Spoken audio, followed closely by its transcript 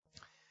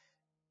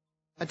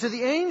And to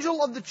the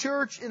angel of the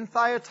church in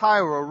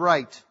Thyatira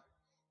write,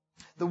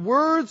 the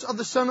words of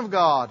the Son of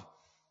God,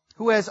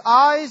 who has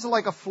eyes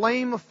like a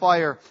flame of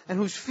fire, and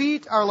whose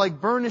feet are like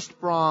burnished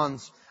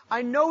bronze.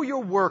 I know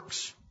your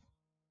works,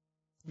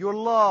 your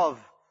love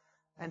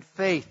and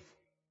faith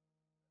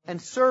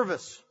and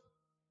service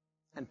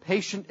and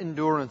patient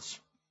endurance,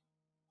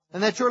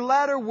 and that your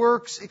latter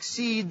works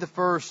exceed the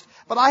first.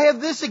 But I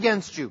have this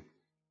against you,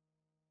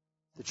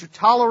 that you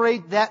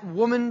tolerate that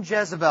woman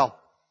Jezebel,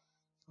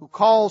 who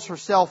calls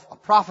herself a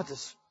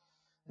prophetess,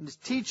 and is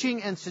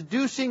teaching and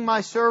seducing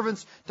my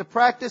servants to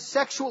practice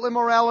sexual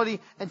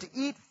immorality and to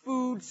eat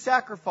food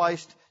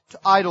sacrificed to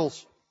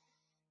idols.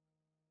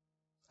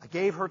 I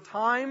gave her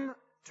time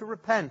to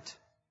repent,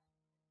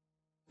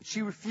 but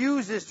she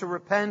refuses to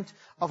repent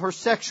of her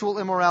sexual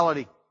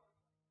immorality.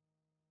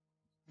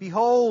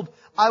 Behold,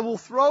 I will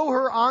throw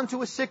her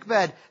onto a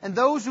sickbed, and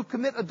those who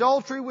commit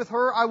adultery with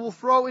her I will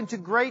throw into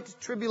great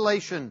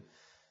tribulation,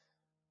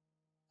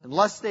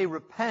 unless they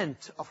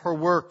repent of her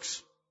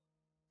works.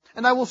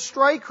 And I will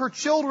strike her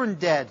children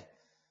dead,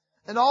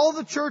 and all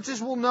the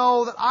churches will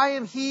know that I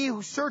am He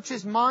who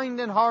searches mind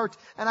and heart,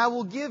 and I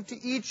will give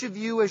to each of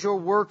you as your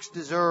works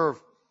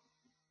deserve.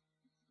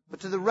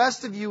 But to the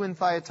rest of you in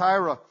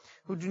Thyatira,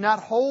 who do not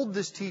hold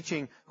this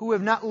teaching, who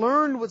have not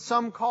learned what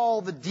some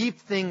call the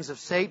deep things of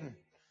Satan,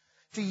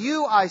 to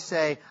you I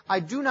say, I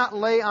do not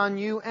lay on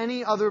you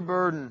any other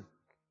burden.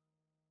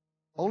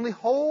 Only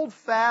hold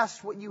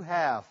fast what you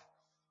have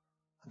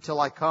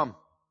until I come.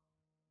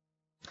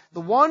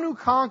 The one who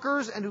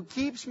conquers and who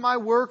keeps my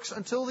works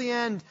until the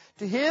end,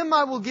 to him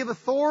I will give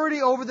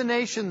authority over the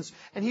nations,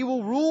 and he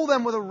will rule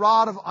them with a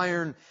rod of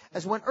iron,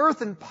 as when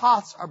earthen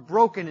pots are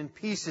broken in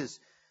pieces,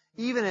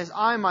 even as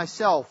I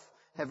myself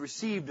have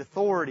received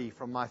authority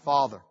from my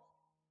Father.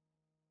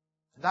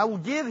 And I will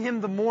give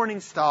him the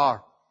morning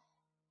star.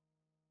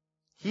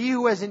 He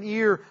who has an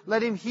ear,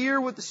 let him hear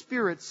what the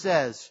Spirit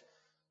says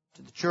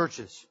to the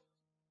churches.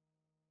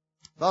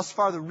 Thus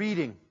far the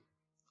reading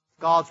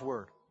of God's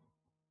Word.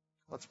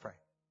 Let's pray.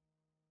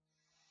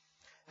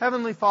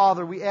 Heavenly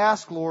Father, we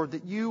ask, Lord,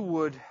 that you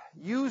would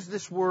use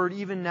this Word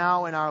even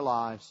now in our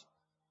lives,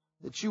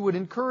 that you would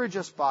encourage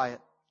us by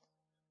it,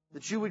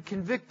 that you would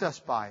convict us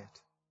by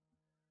it,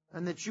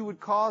 and that you would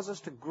cause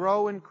us to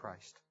grow in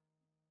Christ.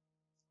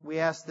 We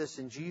ask this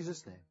in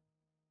Jesus' name.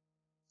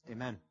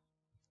 Amen.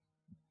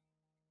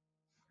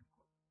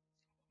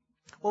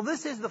 Well,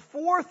 this is the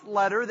fourth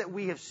letter that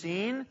we have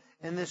seen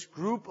in this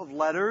group of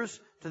letters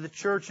to the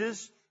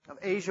churches of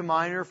Asia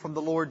Minor from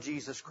the Lord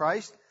Jesus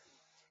Christ.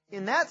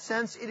 In that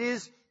sense, it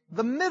is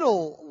the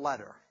middle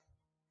letter.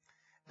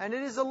 And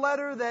it is a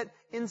letter that,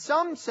 in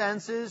some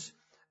senses,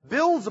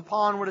 builds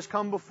upon what has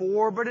come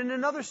before, but in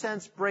another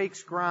sense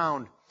breaks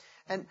ground.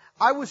 And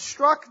I was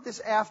struck this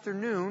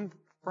afternoon,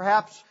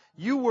 perhaps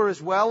you were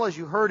as well as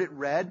you heard it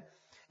read,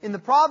 in the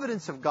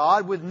providence of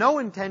God, with no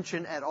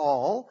intention at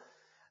all,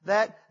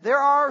 that there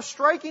are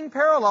striking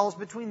parallels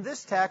between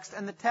this text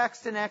and the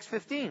text in Acts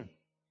 15.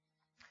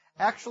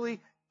 Actually,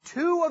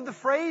 two of the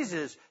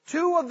phrases,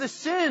 two of the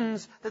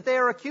sins that they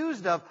are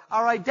accused of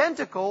are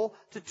identical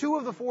to two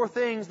of the four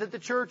things that the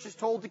church is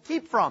told to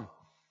keep from: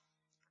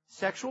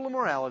 sexual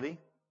immorality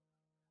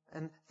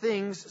and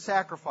things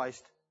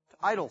sacrificed to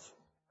idols.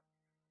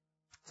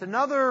 It's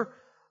another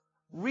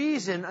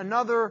reason,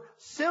 another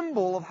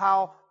symbol of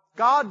how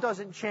God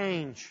doesn't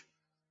change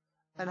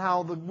and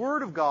how the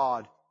Word of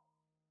God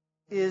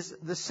is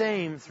the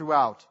same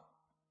throughout.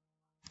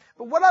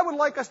 But what I would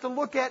like us to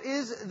look at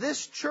is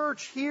this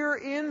church here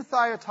in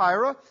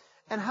Thyatira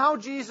and how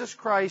Jesus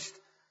Christ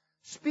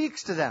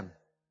speaks to them.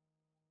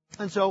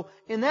 And so,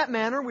 in that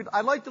manner,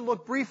 I'd like to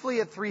look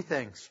briefly at three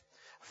things.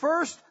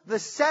 First, the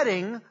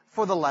setting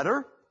for the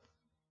letter.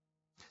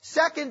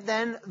 Second,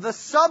 then, the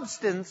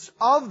substance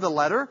of the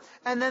letter.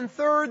 And then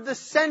third, the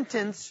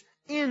sentence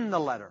in the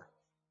letter.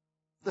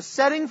 The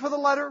setting for the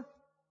letter,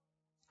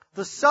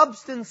 the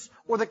substance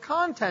or the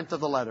content of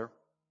the letter,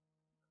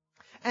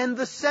 and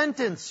the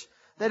sentence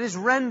that is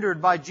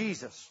rendered by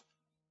Jesus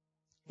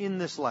in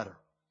this letter.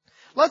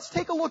 Let's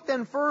take a look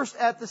then first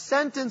at the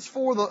setting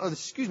for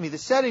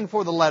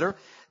the letter,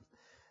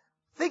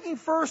 thinking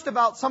first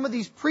about some of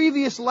these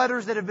previous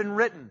letters that have been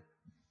written.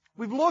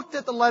 We've looked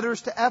at the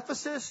letters to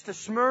Ephesus, to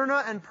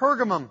Smyrna, and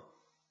Pergamum.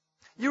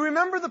 You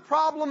remember the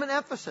problem in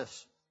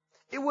Ephesus.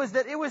 It was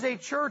that it was a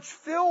church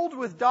filled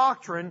with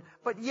doctrine,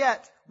 but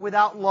yet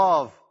without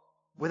love,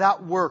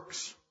 without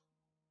works.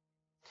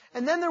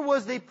 And then there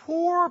was the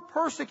poor,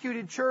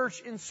 persecuted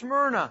church in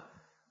Smyrna.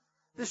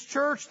 This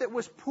church that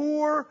was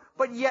poor,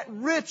 but yet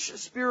rich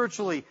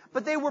spiritually.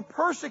 But they were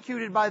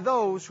persecuted by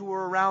those who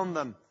were around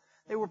them.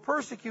 They were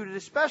persecuted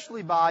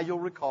especially by, you'll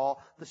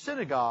recall, the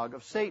synagogue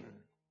of Satan.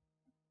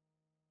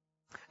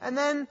 And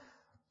then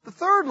the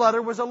third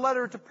letter was a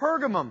letter to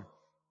Pergamum,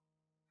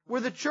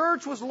 where the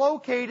church was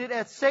located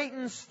at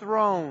Satan's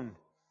throne.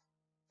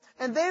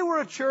 And they were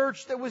a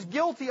church that was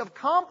guilty of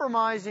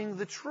compromising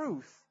the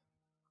truth,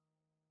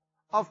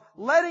 of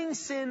letting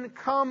sin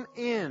come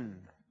in.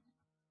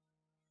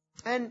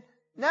 And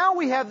now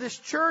we have this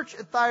church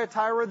at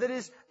Thyatira that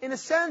is, in a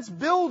sense,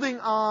 building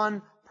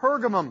on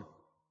Pergamum.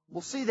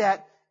 We'll see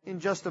that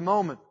in just a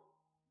moment.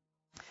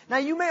 Now,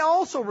 you may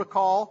also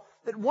recall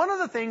that one of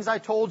the things I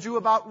told you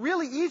about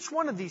really each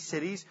one of these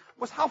cities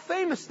was how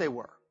famous they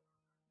were.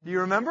 Do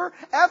you remember?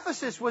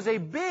 Ephesus was a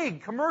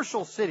big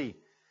commercial city.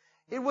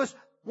 It was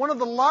one of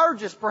the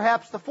largest,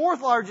 perhaps the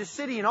fourth largest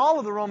city in all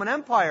of the Roman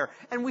Empire.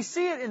 And we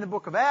see it in the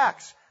book of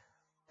Acts.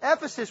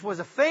 Ephesus was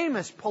a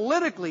famous,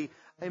 politically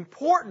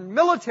important,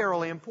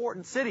 militarily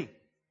important city.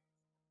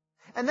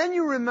 And then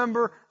you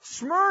remember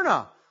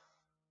Smyrna.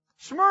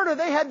 Smyrna,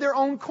 they had their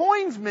own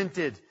coins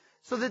minted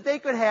so that they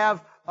could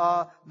have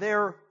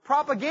their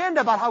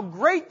propaganda about how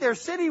great their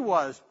city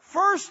was.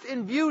 First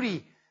in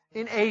beauty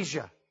in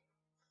Asia.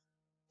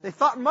 They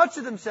thought much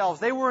of themselves.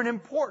 They were an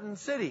important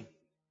city.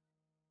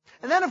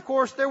 And then, of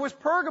course, there was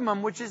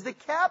Pergamum, which is the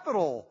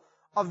capital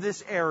of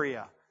this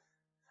area.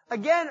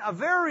 Again, a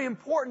very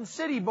important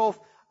city, both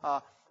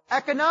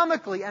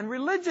economically and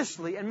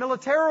religiously and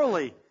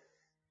militarily.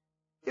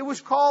 It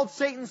was called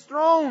Satan's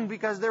throne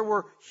because there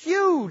were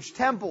huge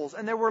temples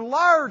and there were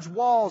large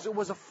walls. It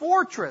was a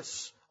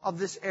fortress of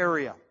this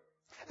area.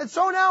 And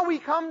so now we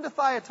come to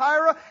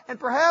Thyatira, and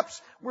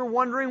perhaps we're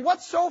wondering,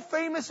 what's so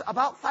famous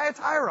about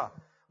Thyatira?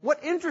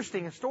 What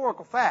interesting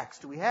historical facts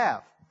do we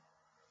have?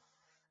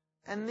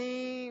 And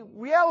the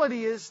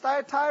reality is,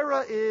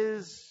 Thyatira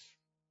is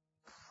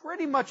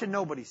pretty much a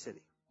nobody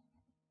city.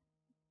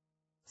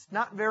 It's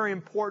not very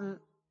important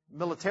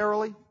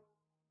militarily.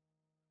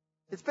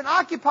 It's been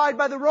occupied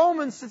by the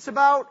Romans since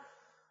about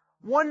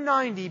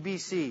 190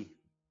 BC.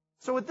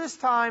 So at this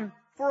time,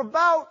 for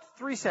about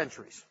 3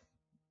 centuries.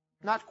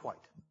 Not quite.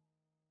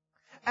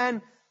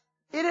 And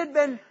it had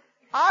been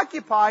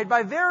occupied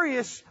by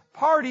various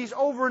parties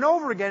over and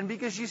over again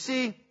because, you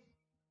see,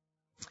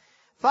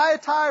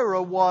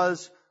 Thyatira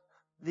was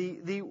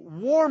the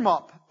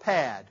warm-up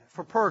pad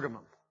for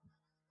Pergamum.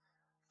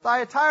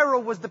 Thyatira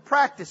was the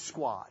practice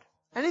squad.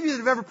 Any of you that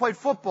have ever played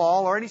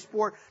football or any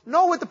sport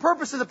know what the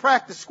purpose of the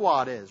practice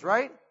squad is,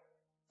 right?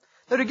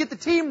 They're to get the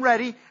team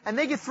ready and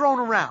they get thrown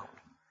around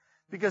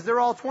because they're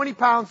all 20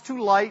 pounds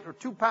too light or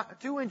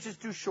 2 inches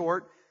too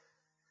short.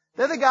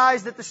 They're the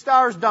guys that the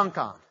stars dunk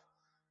on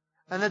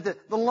and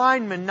that the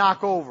linemen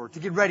knock over to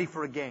get ready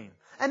for a game.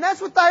 And that's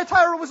what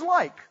Thyatira was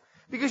like.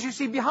 Because you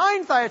see,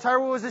 behind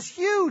Thyatira was this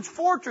huge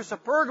fortress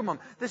of Pergamum,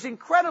 this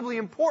incredibly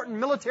important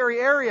military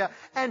area,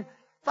 and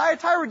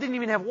Thyatira didn't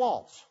even have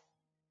walls.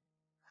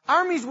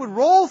 Armies would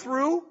roll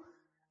through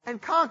and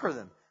conquer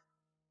them.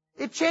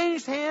 It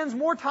changed hands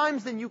more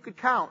times than you could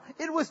count.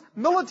 It was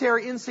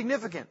military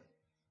insignificant.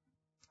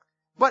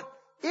 But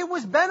it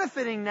was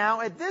benefiting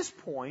now at this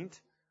point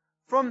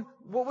from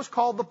what was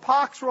called the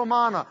Pax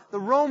Romana, the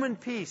Roman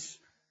peace.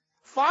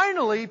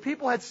 Finally,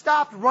 people had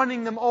stopped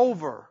running them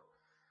over.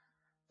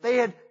 They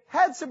had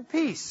had some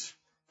peace.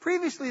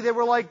 Previously, they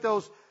were like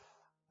those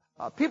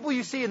people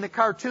you see in the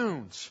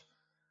cartoons,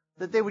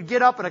 that they would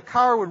get up and a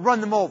car would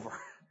run them over.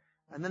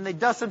 And then they'd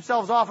dust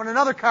themselves off and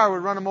another car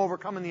would run them over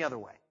coming the other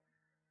way.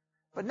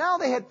 But now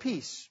they had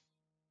peace.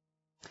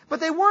 But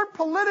they weren't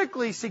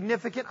politically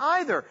significant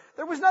either.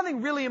 There was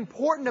nothing really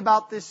important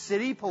about this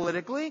city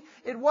politically.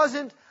 It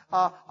wasn't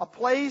a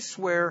place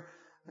where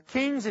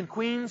kings and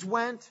queens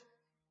went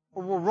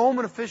or where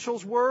Roman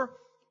officials were.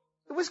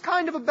 It was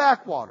kind of a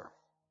backwater.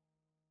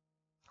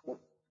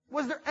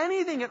 Was there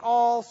anything at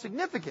all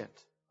significant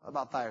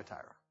about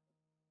Thyatira?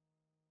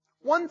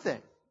 One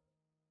thing.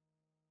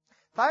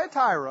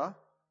 Thyatira,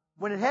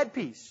 when it had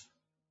peace,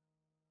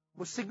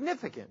 was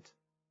significant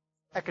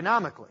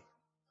economically.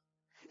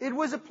 It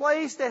was a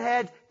place that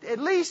had at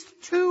least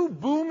 2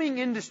 booming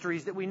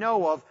industries that we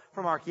know of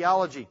from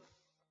archaeology.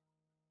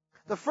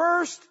 The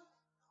first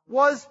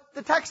was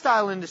the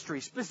textile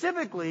industry,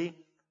 specifically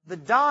the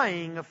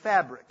dyeing of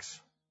fabrics.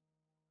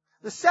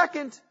 The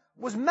second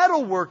was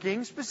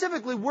metalworking,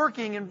 specifically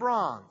working in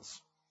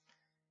bronze.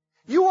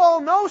 You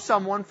all know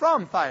someone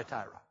from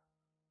Thyatira.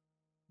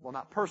 Well,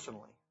 not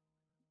personally.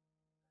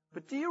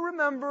 But do you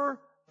remember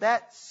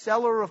that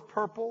seller of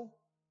purple?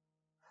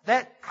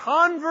 That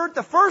convert,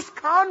 the first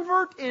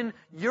convert in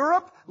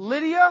Europe,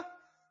 Lydia?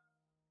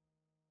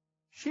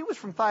 She was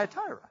from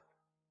Thyatira.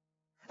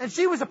 And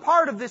she was a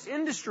part of this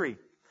industry.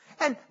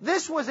 And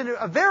this was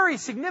a very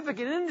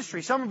significant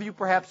industry. Some of you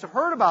perhaps have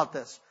heard about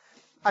this.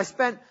 I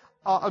spent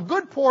a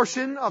good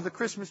portion of the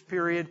Christmas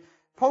period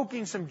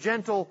poking some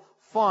gentle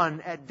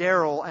fun at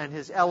Darrell and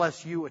his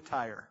LSU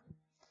attire.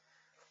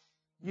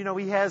 You know,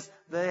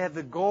 they have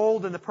the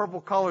gold and the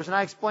purple colors, and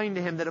I explained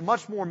to him that a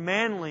much more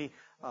manly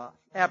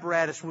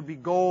apparatus would be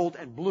gold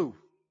and blue.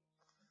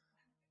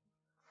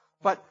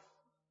 But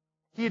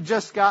he had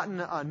just gotten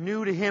a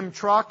new to him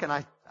truck, and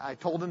I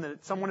told him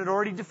that someone had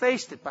already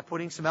defaced it by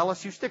putting some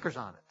LSU stickers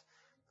on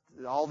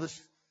it. All this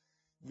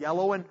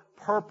yellow and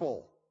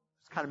purple.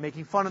 It's kind of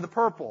making fun of the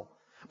purple.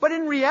 But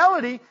in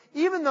reality,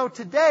 even though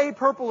today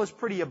purple is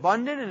pretty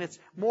abundant and it's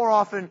more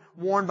often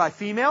worn by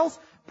females,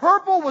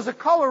 purple was a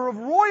color of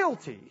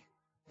royalty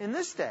in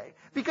this day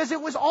because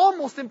it was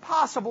almost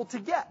impossible to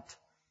get.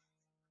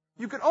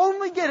 You could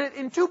only get it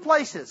in 2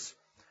 places.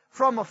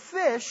 from a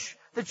fish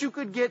that you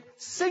could get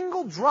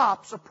single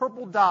drops of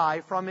purple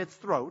dye from its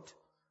throat,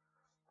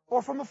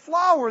 or from a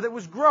flower that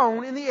was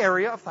grown in the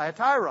area of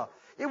Thyatira.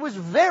 It was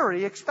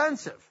very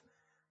expensive.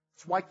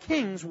 That's why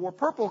kings wore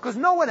purple, because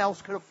no one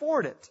else could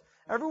afford it.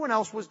 Everyone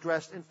else was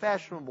dressed in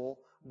fashionable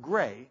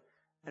gray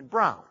and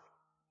brown.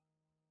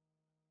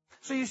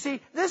 So you see,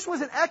 this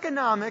was an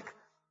economic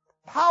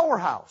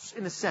powerhouse,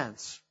 in a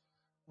sense,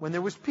 when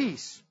there was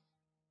peace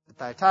at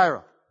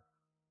Thyatira.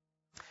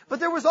 But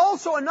there was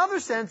also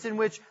another sense in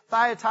which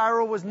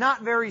Thyatira was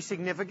not very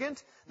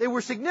significant. They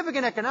were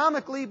significant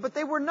economically, but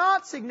they were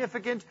not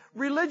significant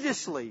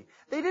religiously.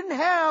 They didn't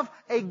have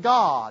a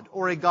god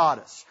or a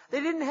goddess.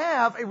 They didn't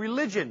have a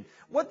religion.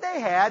 What they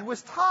had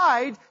was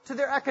tied to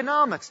their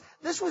economics.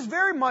 This was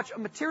very much a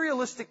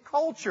materialistic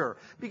culture,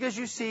 because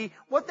you see,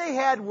 what they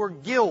had were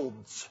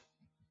guilds.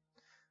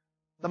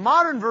 The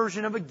modern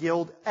version of a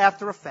guild,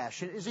 after a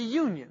fashion, is a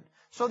union.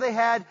 So they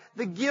had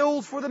the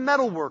guild for the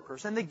metal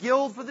workers, and the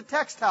guild for the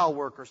textile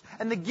workers,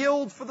 and the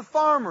guild for the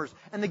farmers,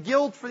 and the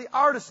guild for the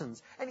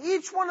artisans. And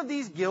each one of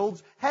these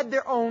guilds had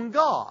their own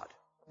god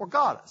or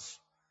goddess.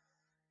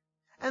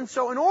 And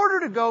so in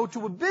order to go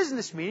to a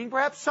business meeting,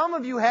 perhaps some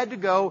of you had to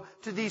go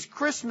to these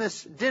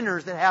Christmas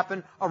dinners that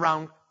happen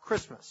around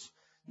Christmas.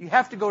 You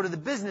have to go to the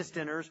business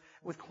dinners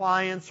with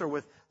clients or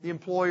with the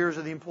employers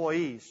or the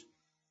employees.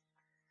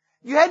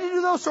 You had to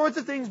do those sorts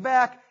of things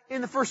back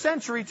in the first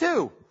century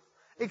too.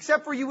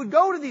 Except for you would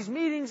go to these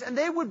meetings and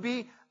they would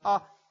be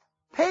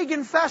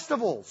pagan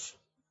festivals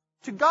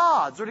to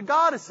gods or to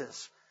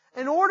goddesses.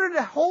 In order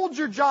to hold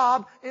your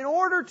job, in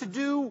order to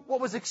do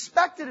what was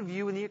expected of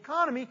you in the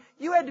economy,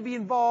 you had to be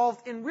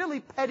involved in really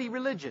petty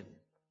religion.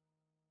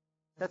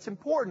 That's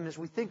important as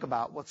we think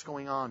about what's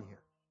going on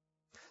here.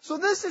 So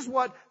this is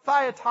what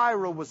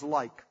Thyatira was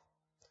like.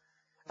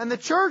 And the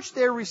church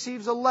there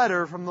receives a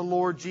letter from the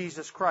Lord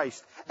Jesus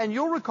Christ. And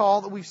you'll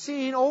recall that we've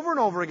seen over and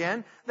over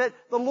again that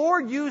the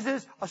Lord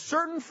uses a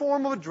certain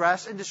form of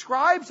address and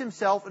describes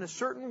Himself in a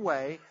certain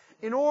way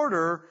in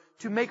order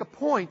to make a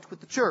point with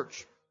the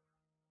church.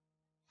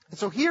 And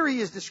so here He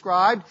is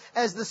described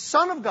as the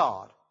Son of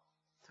God,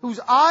 whose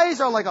eyes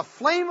are like a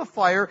flame of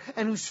fire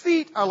and whose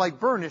feet are like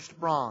burnished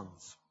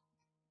bronze.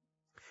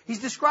 He's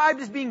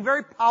described as being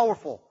very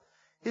powerful.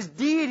 His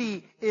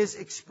deity is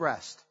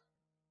expressed.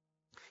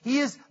 He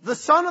is the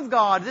Son of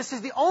God. This is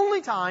the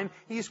only time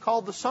He is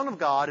called the Son of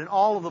God in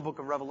all of the book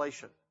of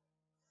Revelation.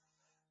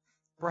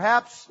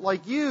 Perhaps,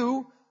 like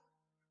you,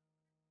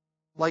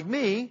 like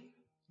me,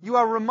 you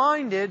are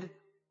reminded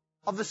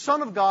of the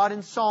Son of God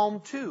in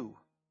Psalm 2.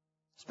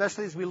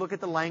 Especially as we look at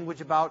the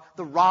language about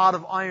the rod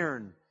of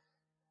iron,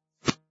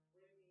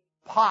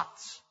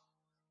 pots.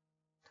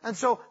 And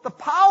so the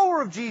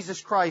power of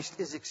Jesus Christ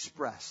is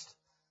expressed.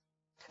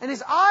 And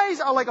His eyes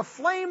are like a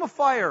flame of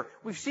fire.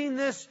 We've seen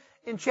this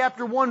in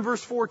chapter 1,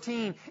 verse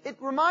 14. It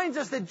reminds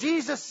us that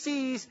Jesus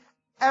sees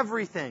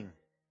everything.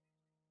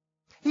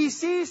 He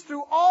sees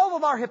through all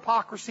of our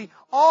hypocrisy,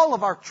 all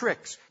of our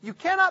tricks. You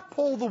cannot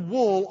pull the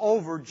wool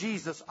over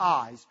Jesus'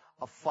 eyes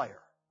of fire.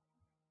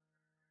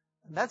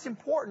 And that's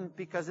important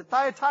because at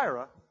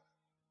Thyatira,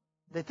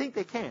 they think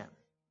they can.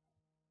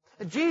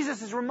 And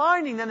Jesus is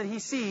reminding them that He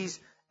sees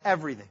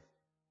everything.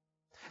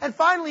 And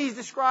finally, He's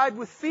described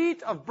with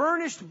feet of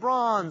burnished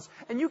bronze.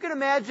 And you can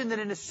imagine that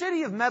in a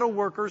city of metal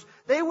workers,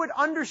 they would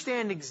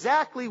understand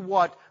exactly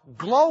what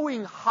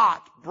glowing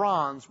hot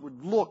bronze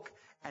would look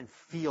and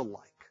feel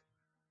like.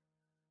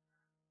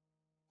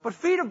 But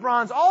feet of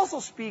bronze also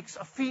speaks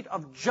of feet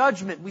of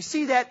judgment. We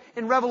see that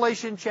in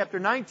Revelation chapter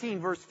 19,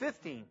 verse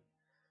 15.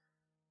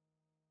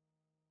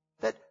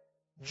 That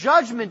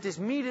judgment is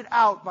meted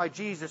out by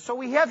Jesus. So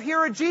we have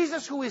here a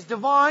Jesus who is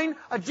divine,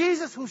 a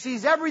Jesus who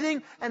sees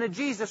everything, and a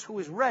Jesus who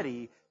is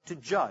ready to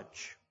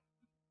judge.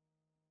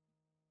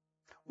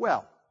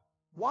 Well,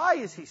 why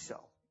is He so?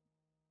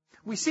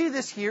 We see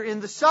this here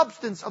in the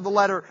substance of the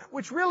letter,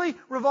 which really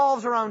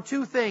revolves around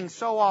two things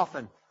so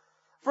often.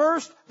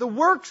 First, the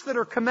works that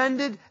are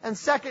commended, and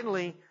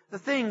secondly, the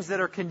things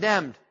that are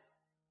condemned.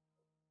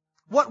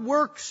 What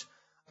works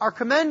are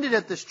commended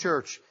at this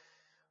church?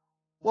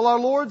 Well, our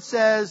Lord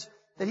says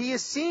that He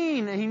has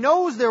seen and He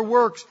knows their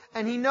works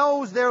and He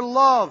knows their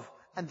love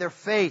and their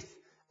faith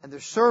and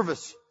their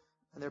service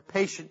and their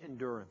patient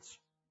endurance.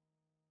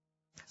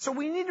 So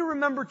we need to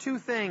remember two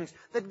things.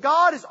 That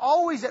God is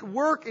always at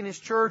work in His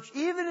church,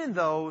 even in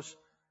those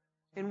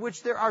in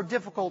which there are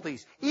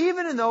difficulties,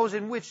 even in those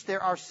in which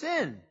there are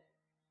sin.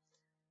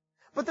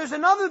 But there's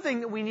another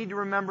thing that we need to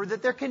remember,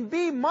 that there can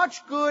be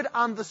much good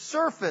on the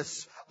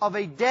surface of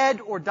a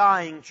dead or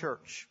dying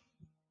church.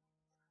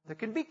 There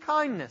can be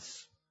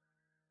kindness.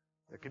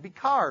 There can be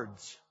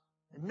cards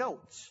and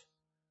notes.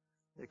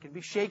 There can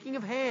be shaking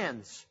of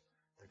hands.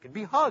 There can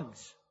be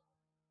hugs.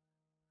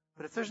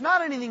 But if there's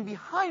not anything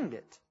behind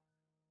it,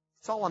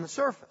 it's all on the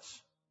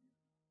surface.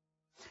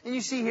 And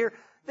you see here,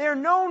 they are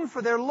known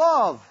for their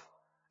love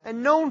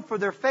and known for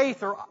their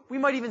faith, or we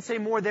might even say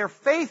more, their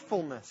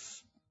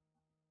faithfulness.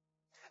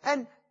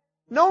 And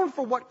known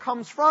for what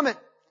comes from it.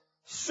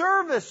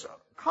 Service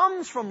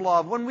comes from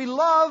love. When we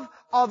love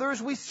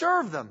others, we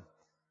serve them.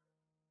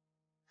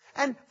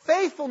 And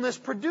faithfulness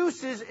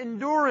produces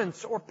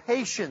endurance or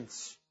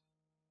patience.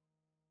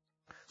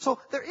 So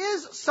there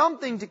is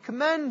something to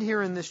commend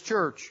here in this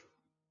church.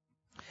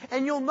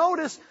 And you'll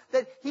notice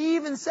that he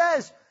even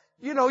says,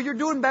 you're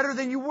doing better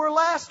than you were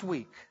last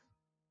week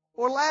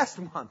or last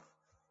month.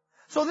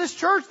 So this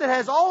church that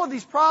has all of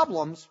these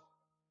problems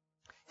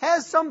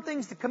has some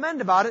things to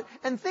commend about it,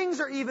 and things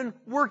are even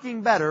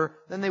working better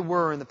than they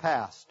were in the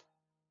past.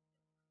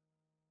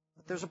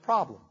 But there's a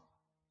problem.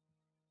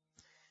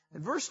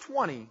 And verse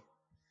 20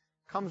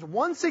 comes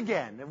once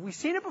again, and we've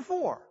seen it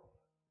before,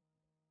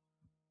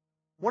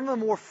 one of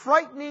the more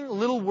frightening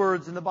little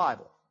words in the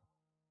Bible.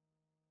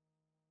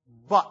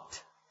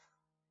 But.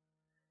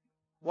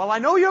 Well, I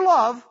know your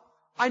love.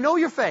 I know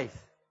your faith.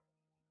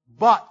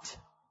 But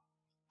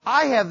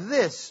I have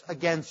this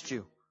against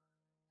you,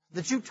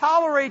 that you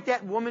tolerate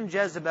that woman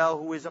Jezebel,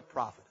 who is a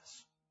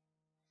prophetess.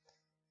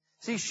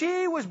 See,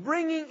 she was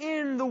bringing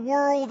in the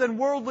world and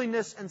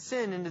worldliness and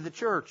sin into the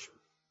church.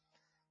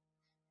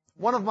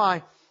 One of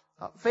my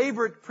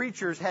favorite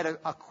preachers had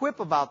a quip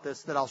about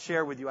this that I'll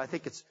share with you. I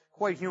think it's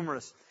quite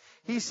humorous.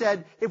 He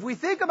said, if we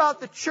think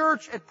about the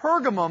church at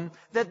Pergamum,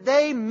 that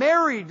they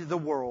married the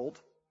world,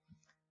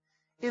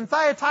 in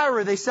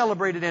Thyatira they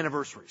celebrated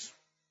anniversaries.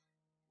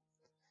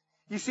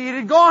 You see, it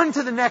had gone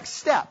to the next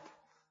step.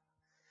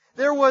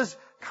 There was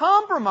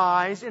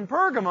compromise in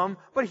Pergamum,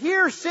 but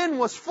here sin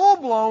was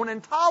full-blown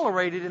and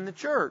tolerated in the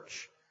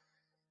church.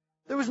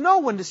 There was no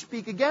one to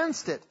speak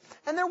against it.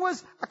 And there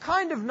was a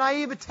kind of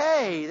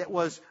naivete that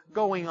was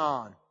going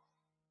on.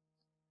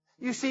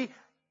 You see,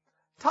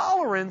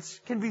 tolerance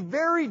can be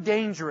very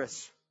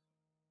dangerous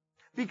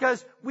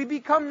because we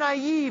become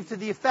naive to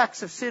the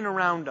effects of sin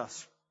around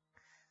us.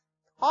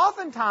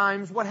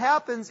 Oftentimes, what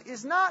happens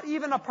is not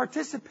even a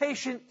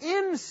participation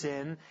in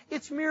sin,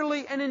 it's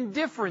merely an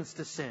indifference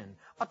to sin,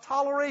 a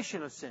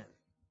toleration of sin.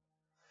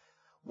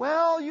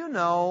 Well,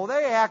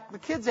 the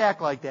kids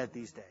act like that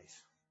these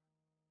days.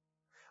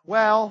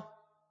 Well,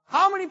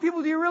 how many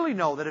people do you really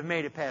know that have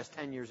made it past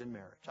 10 years in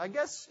marriage? I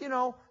guess,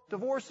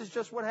 divorce is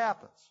just what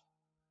happens.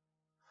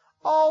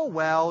 Oh,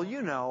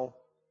 well,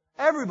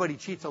 everybody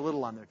cheats a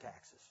little on their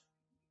taxes.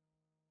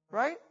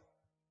 Right?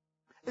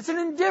 It's an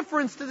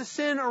indifference to the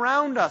sin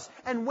around us.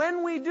 And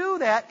when we do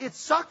that, it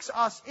sucks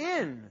us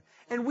in.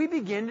 And we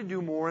begin to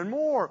do more and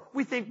more.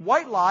 We think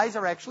white lies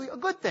are actually a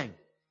good thing.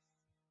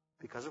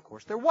 Because, of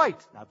course, they're white,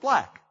 not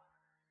black.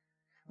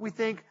 We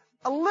think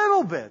a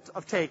little bit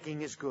of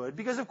taking is good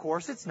because, of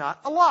course, it's not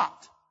a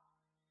lot.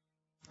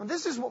 And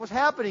this is what was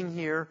happening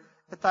here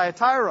at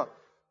Thyatira.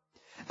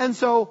 And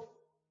so,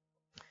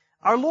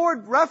 our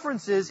Lord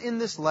references in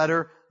this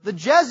letter the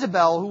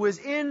Jezebel who is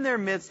in their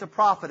midst, a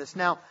prophetess.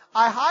 Now,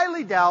 I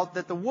highly doubt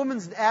that the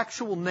woman's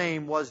actual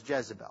name was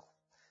Jezebel.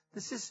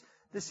 This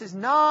is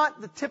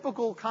not the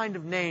typical kind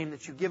of name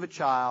that you give a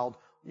child,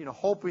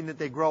 hoping that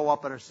they grow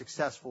up and are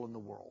successful in the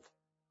world.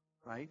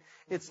 Right?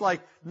 It's like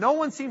no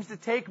one seems to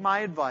take my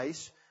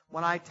advice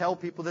when I tell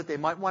people that they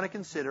might want to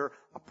consider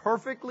a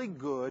perfectly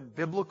good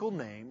biblical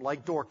name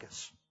like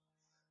Dorcas.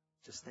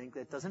 Just think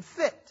that doesn't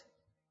fit.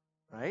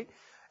 Right?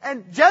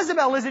 And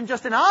Jezebel isn't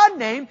just an odd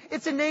name,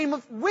 it's a name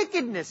of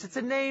wickedness, it's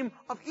a name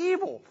of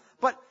evil.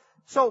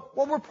 So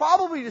what we're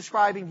probably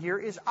describing here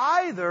is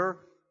either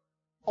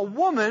a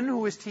woman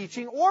who is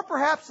teaching, or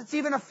perhaps it's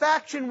even a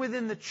faction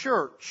within the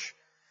church.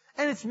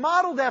 And it's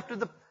modeled after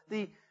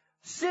the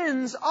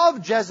sins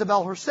of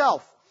Jezebel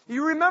herself.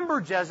 You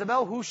remember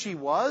Jezebel, who she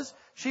was.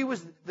 She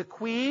was the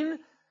queen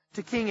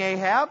to King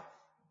Ahab.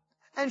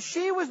 And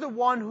she was the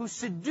one who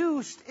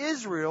seduced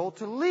Israel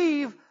to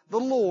leave the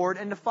Lord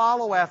and to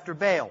follow after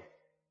Baal.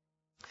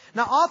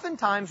 Now,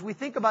 oftentimes we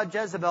think about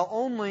Jezebel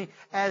only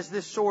as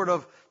this sort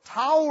of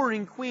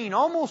towering queen,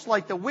 almost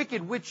like the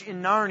wicked witch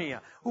in Narnia,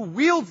 who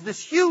wields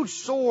this huge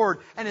sword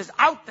and is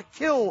out to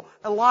kill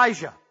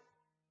Elijah.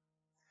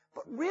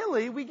 But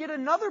really, we get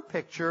another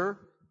picture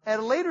at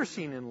a later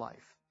scene in life.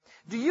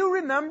 Do you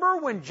remember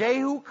when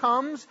Jehu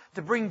comes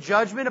to bring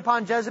judgment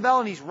upon Jezebel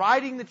and he's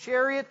riding the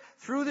chariot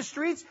through the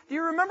streets? Do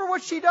you remember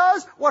what she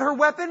does? What her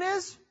weapon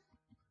is?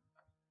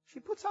 She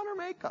puts on her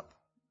makeup.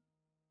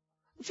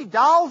 And she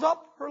dolls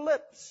up her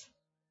lips.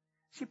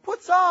 She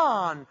puts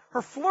on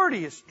her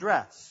flirtiest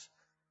dress.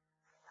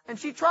 And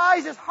she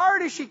tries as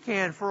hard as she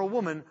can for a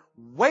woman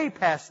way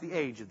past the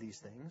age of these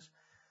things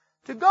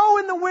to go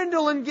in the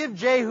window and give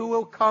Jehu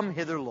a come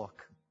hither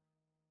look.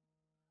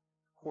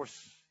 Of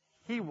course,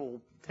 he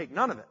will take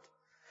none of it.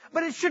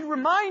 But it should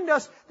remind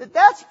us that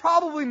that's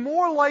probably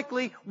more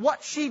likely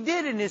what she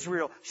did in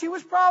Israel. She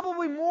was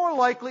probably more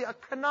likely a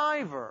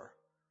conniver.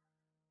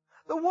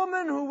 The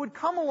woman who would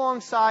come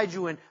alongside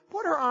you and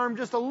put her arm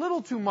just a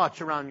little too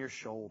much around your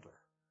shoulder.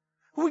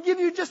 Who would give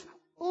you just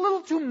a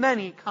little too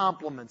many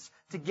compliments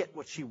to get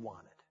what she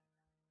wanted.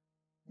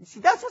 You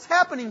see, that's what's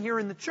happening here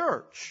in the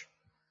church.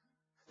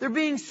 They're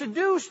being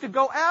seduced to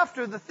go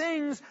after the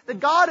things that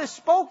God has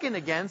spoken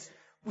against.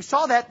 We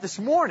saw that this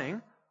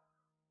morning.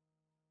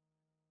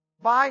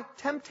 By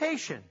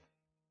temptation.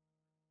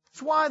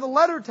 That's why the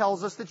letter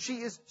tells us that she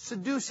is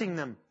seducing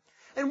them.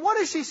 And what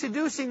is she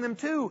seducing them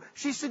to?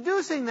 She's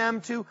seducing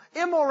them to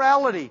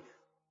immorality,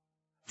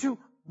 to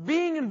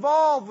being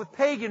involved with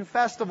pagan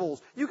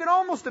festivals. You can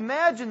almost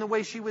imagine the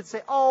way she would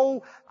say,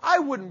 "Oh, I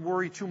wouldn't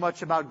worry too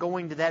much about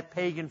going to that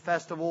pagan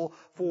festival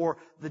for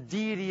the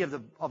deity of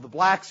the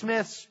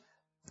blacksmiths.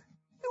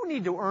 You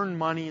need to earn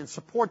money and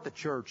support the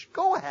church.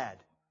 Go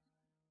ahead."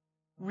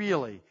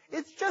 Really.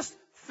 It's just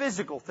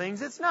physical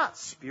things. It's not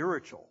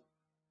spiritual.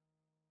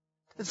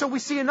 And so we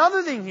see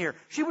another thing here.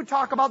 She would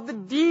talk about the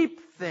deep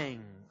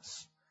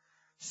things,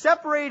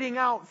 separating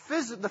out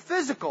the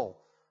physical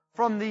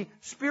from the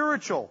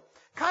spiritual.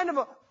 Kind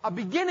of a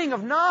beginning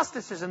of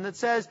Gnosticism that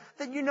says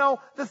that,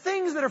 the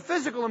things that are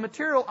physical and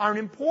material aren't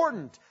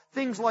important.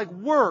 Things like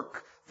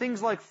work,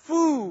 things like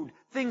food,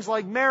 things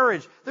like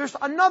marriage. There's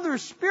another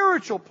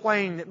spiritual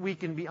plane that we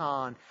can be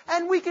on.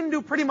 And we can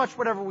do pretty much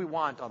whatever we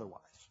want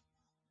otherwise.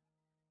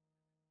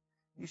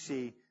 You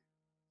see,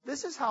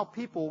 this is how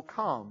people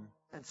come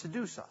and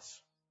seduce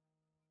us.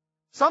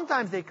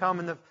 Sometimes they come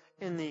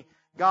in the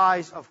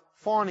guise of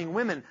fawning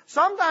women.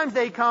 Sometimes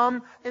they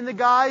come in the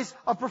guise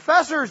of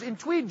professors in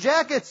tweed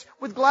jackets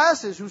with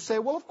glasses who say,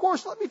 "Well, of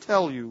course, let me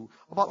tell you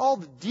about all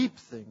the deep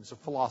things of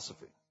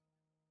philosophy.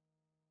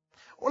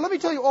 Or let me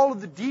tell you all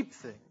of the deep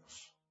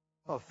things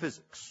of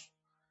physics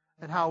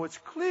and how it's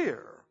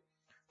clear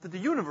that the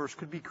universe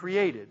could be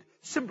created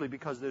simply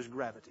because there's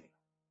gravity."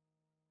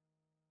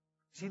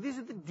 See, these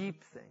are the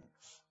deep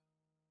things.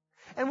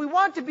 And we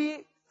want to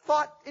be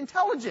thought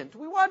intelligent.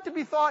 We want to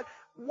be thought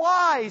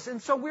wise.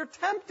 And so we're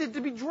tempted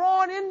to be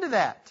drawn into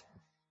that.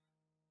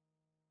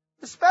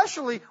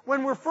 Especially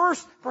when we're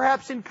first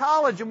perhaps in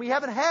college and we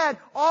haven't had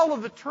all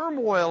of the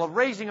turmoil of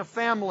raising a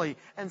family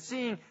and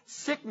seeing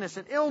sickness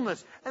and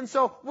illness. And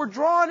so we're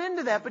drawn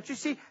into that. But you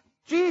see,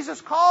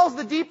 Jesus calls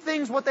the deep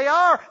things what they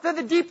are. They're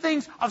the deep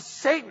things of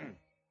Satan,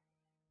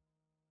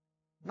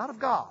 not of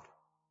God.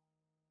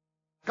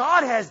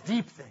 God has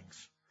deep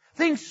things.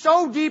 Things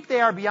so deep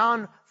they are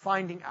beyond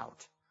finding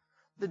out.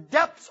 The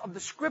depths of the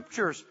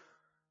Scriptures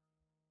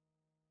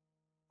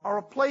are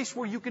a place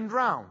where you can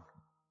drown.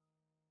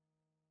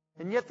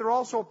 And yet they're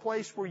also a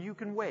place where you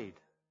can wade.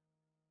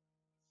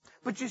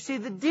 But you see,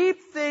 the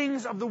deep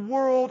things of the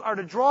world are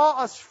to draw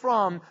us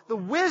from the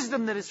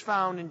wisdom that is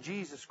found in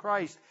Jesus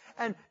Christ.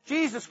 And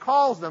Jesus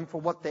calls them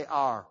for what they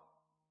are.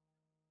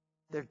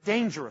 They're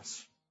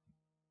dangerous.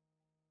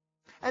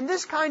 And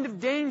this kind of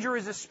danger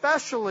is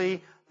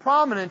especially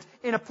prominent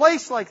in a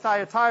place like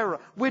Thyatira,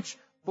 which,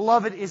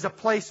 beloved, is a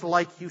place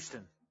like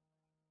Houston.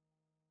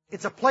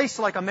 It's a place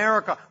like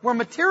America, where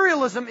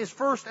materialism is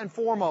first and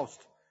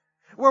foremost,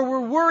 where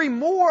we worry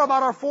more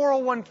about our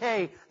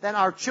 401k than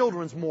our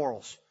children's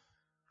morals,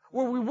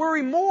 where we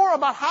worry more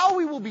about how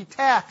we will be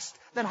taxed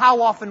than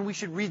how often we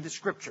should read the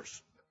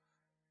Scriptures.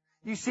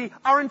 You see,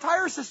 our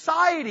entire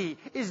society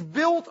is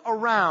built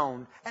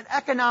around an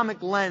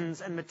economic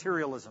lens and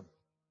materialism.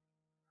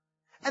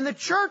 And the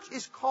church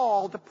is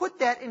called to put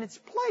that in its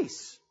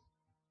place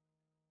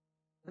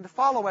and to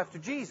follow after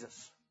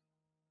Jesus.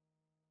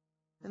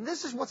 And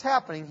this is what's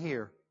happening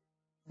here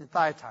in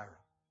Thyatira.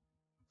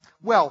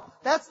 Well,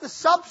 that's the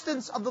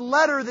substance of the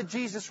letter that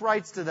Jesus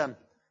writes to them.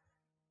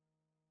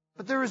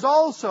 But there is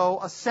also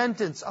a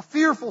sentence, a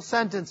fearful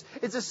sentence.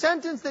 It's a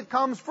sentence that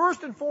comes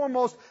first and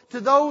foremost to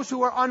those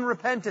who are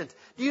unrepentant.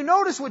 Do you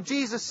notice what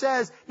Jesus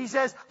says? He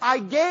says, "I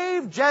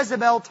gave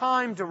Jezebel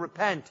time to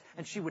repent,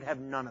 and she would have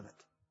none of it."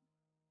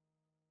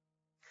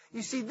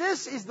 You see,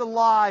 this is the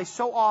lie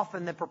so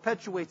often that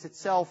perpetuates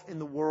itself in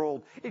the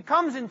world. It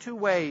comes in two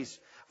ways.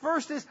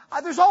 First is,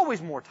 there's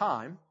always more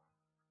time.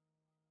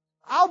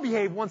 I'll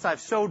behave once I've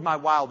sowed my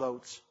wild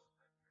oats.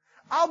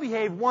 I'll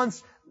behave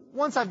once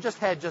I've just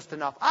had just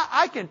enough.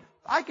 I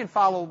can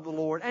follow the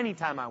Lord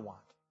anytime I want.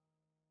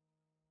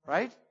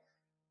 Right?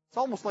 It's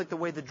almost like the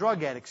way the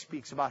drug addict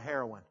speaks about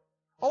heroin.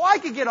 Oh, I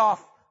could get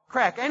off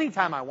crack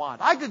anytime I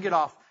want. I could get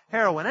off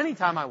heroin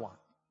anytime I want.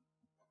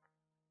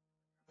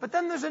 But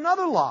then there's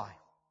another lie.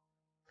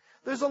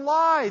 There's a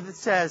lie that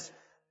says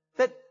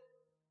that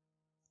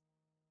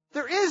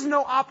there is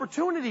no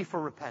opportunity for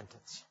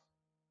repentance.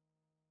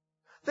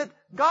 That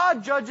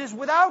God judges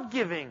without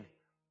giving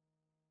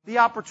the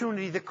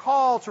opportunity, the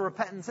call to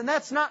repentance. And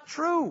that's not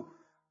true.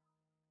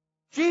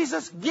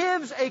 Jesus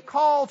gives a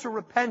call to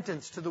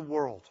repentance to the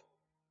world.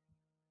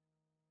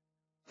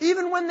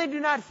 Even when they do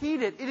not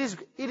heed it,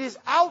 it is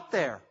out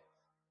there.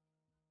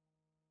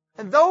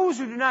 And those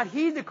who do not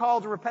heed the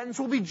call to repentance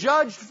will be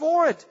judged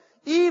for it,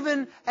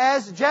 even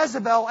as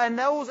Jezebel and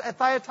those at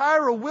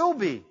Thyatira will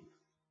be.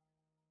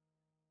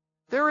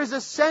 There is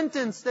a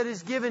sentence that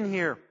is given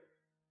here.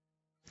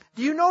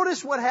 Do you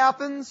notice what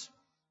happens?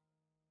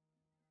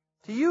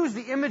 To use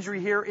the imagery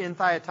here in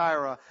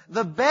Thyatira,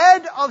 the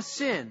bed of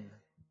sin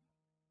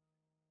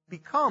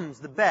becomes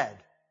the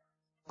bed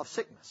of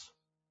sickness.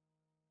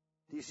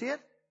 Do you see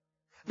it?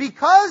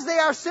 Because they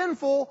are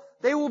sinful,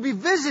 they will be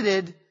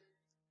visited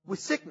with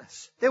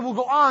sickness. They will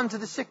go on to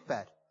the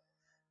sickbed.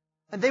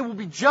 And they will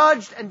be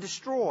judged and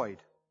destroyed.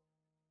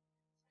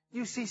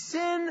 You see,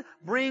 sin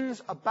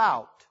brings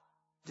about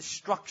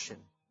destruction.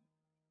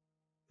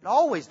 It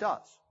always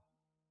does.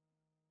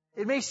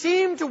 It may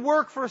seem to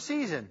work for a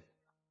season,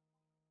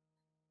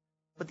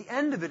 but the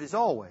end of it is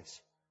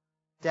always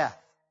death.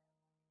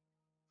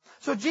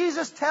 So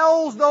Jesus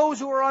tells those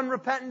who are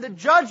unrepentant that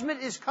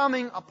judgment is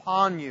coming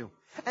upon you.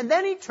 And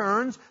then He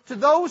turns to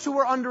those who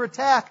are under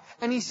attack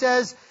and He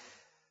says,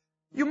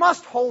 you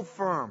must hold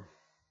firm.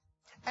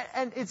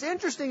 And it's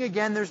interesting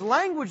again, there's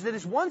language that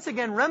is once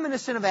again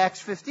reminiscent of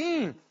Acts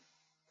 15.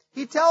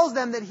 He tells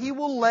them that He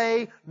will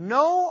lay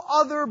no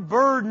other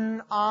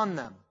burden on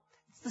them.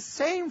 It's the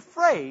same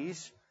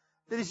phrase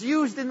that is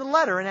used in the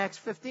letter in Acts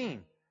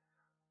 15.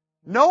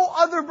 No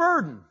other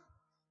burden.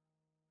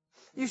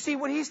 You see,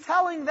 what He's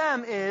telling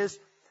them is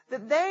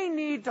that they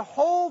need to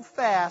hold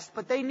fast,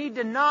 but they need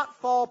to not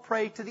fall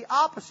prey to the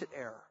opposite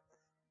error.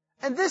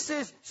 And this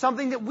is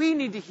something that we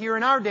need to hear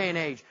in our day and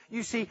age.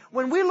 You see,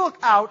 when we look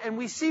out and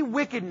we see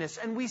wickedness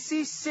and we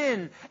see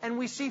sin and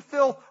we see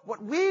filth,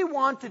 what we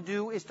want to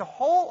do is to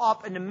hole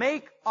up and to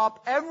make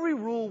up every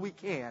rule we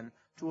can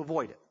to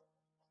avoid it.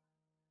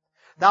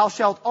 Thou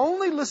shalt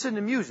only listen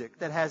to music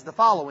that has the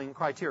following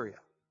criteria.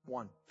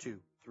 1, 2,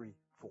 3,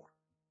 4.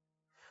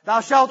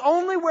 Thou shalt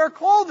only wear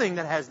clothing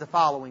that has the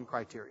following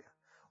criteria.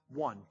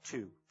 1,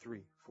 2,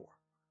 3, 4.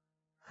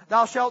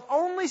 Thou shalt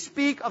only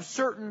speak of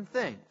certain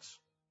things.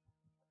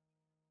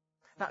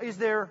 Now, is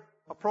there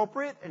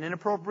appropriate and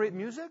inappropriate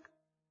music?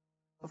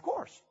 Of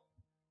course.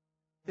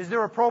 Is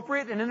there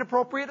appropriate and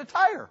inappropriate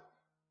attire?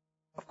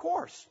 Of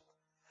course.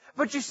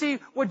 But you see,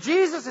 what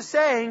Jesus is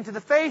saying to the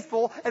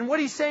faithful and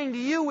what He's saying to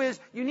you is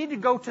you need to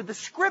go to the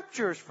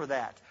Scriptures for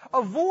that.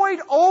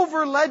 Avoid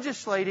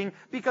over-legislating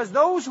because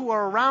those who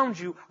are around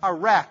you are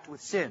racked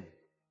with sin.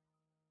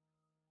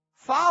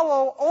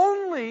 Follow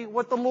only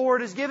what the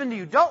Lord has given to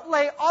you. Don't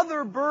lay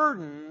other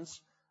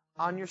burdens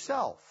on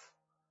yourself.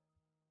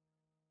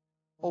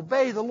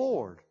 Obey the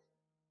Lord.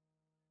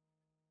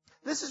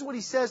 This is what He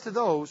says to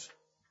those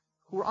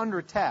who are under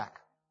attack.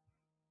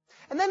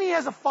 And then He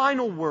has a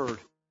final word.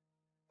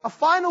 A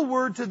final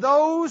word to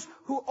those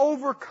who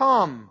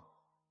overcome.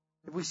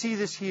 If we see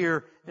this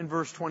here in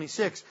verse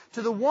 26.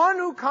 To the one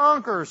who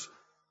conquers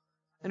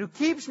and who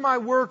keeps my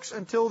works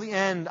until the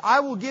end,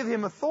 I will give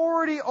him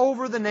authority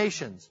over the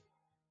nations.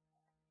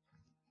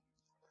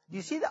 Do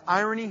you see the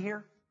irony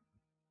here?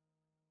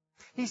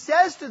 He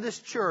says to this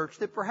church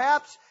that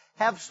perhaps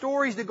have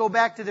stories that go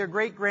back to their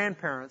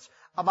great-grandparents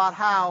about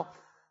how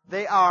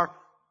they are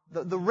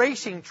the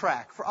racing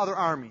track for other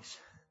armies.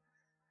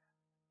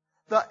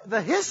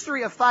 The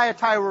history of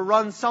Thyatira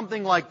runs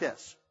something like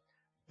this.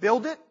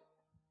 Build it,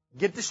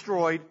 get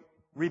destroyed,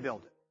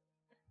 rebuild it.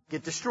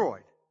 Get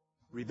destroyed,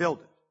 rebuild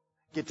it.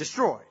 Get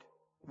destroyed,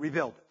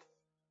 rebuild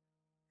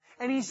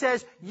it. And he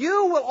says,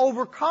 you will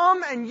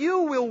overcome and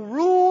you will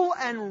rule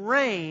and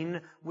reign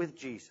with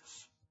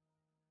Jesus.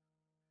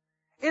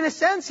 In a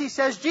sense, he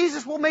says,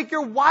 Jesus will make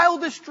your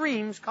wildest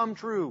dreams come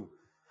true.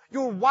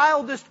 Your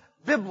wildest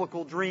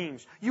biblical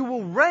dreams. You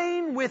will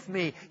reign with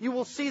me. You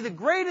will see the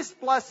greatest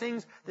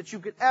blessings that you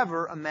could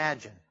ever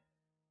imagine.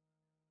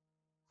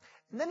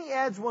 And then he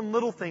adds one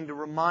little thing to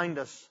remind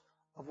us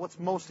of what's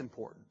most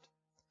important.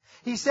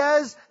 He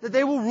says that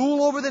they will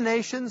rule over the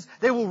nations.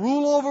 They will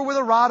rule over with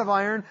a rod of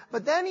iron.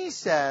 But then he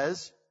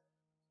says,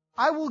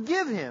 I will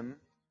give him,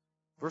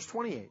 verse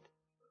 28,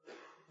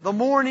 the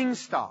morning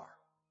star.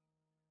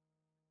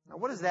 Now,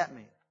 what does that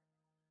mean?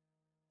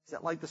 Is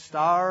that like the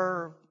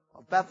star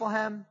of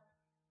Bethlehem?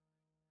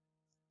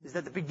 Is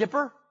that the Big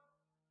Dipper?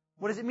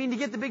 What does it mean to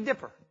get the Big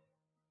Dipper?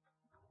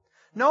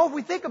 No, if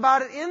we think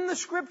about it, in the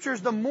Scriptures,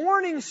 the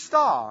morning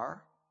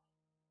star,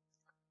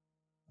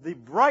 the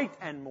bright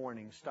and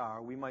morning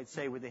star, we might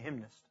say with the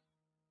hymnist,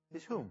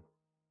 is whom?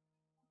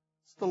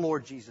 It's the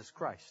Lord Jesus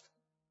Christ.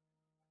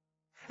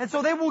 And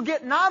so they will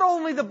get not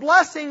only the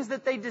blessings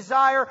that they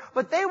desire,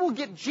 but they will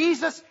get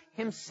Jesus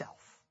Himself.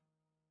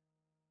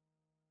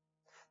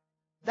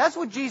 That's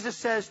what Jesus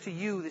says to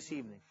you this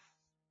evening.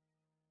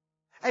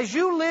 As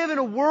you live in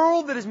a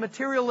world that is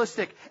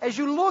materialistic, as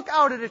you look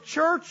out at a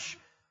church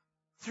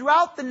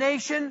throughout the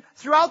nation,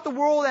 throughout the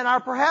world, and are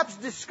perhaps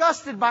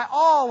disgusted by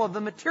all of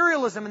the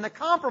materialism and the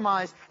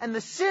compromise and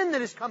the sin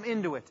that has come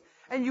into it,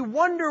 and you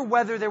wonder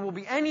whether there will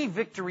be any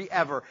victory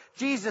ever,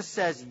 Jesus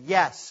says,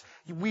 yes,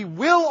 we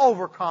will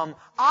overcome,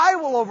 I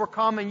will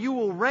overcome, and you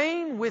will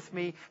reign with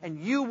me, and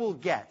you will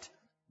get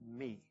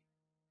me.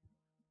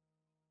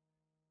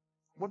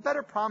 What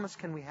better promise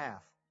can we have?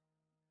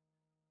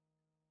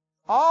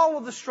 All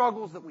of the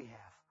struggles that we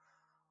have,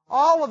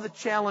 all of the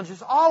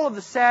challenges, all of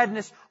the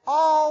sadness,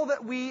 all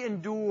that we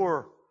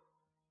endure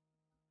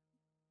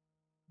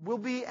will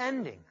be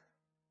ending.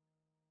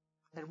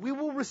 And we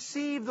will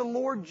receive the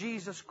Lord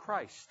Jesus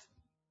Christ.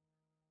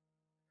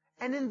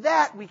 And in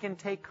that we can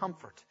take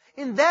comfort.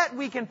 In that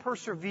we can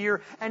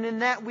persevere. And in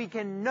that we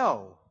can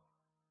know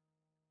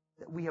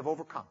that we have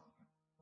overcome.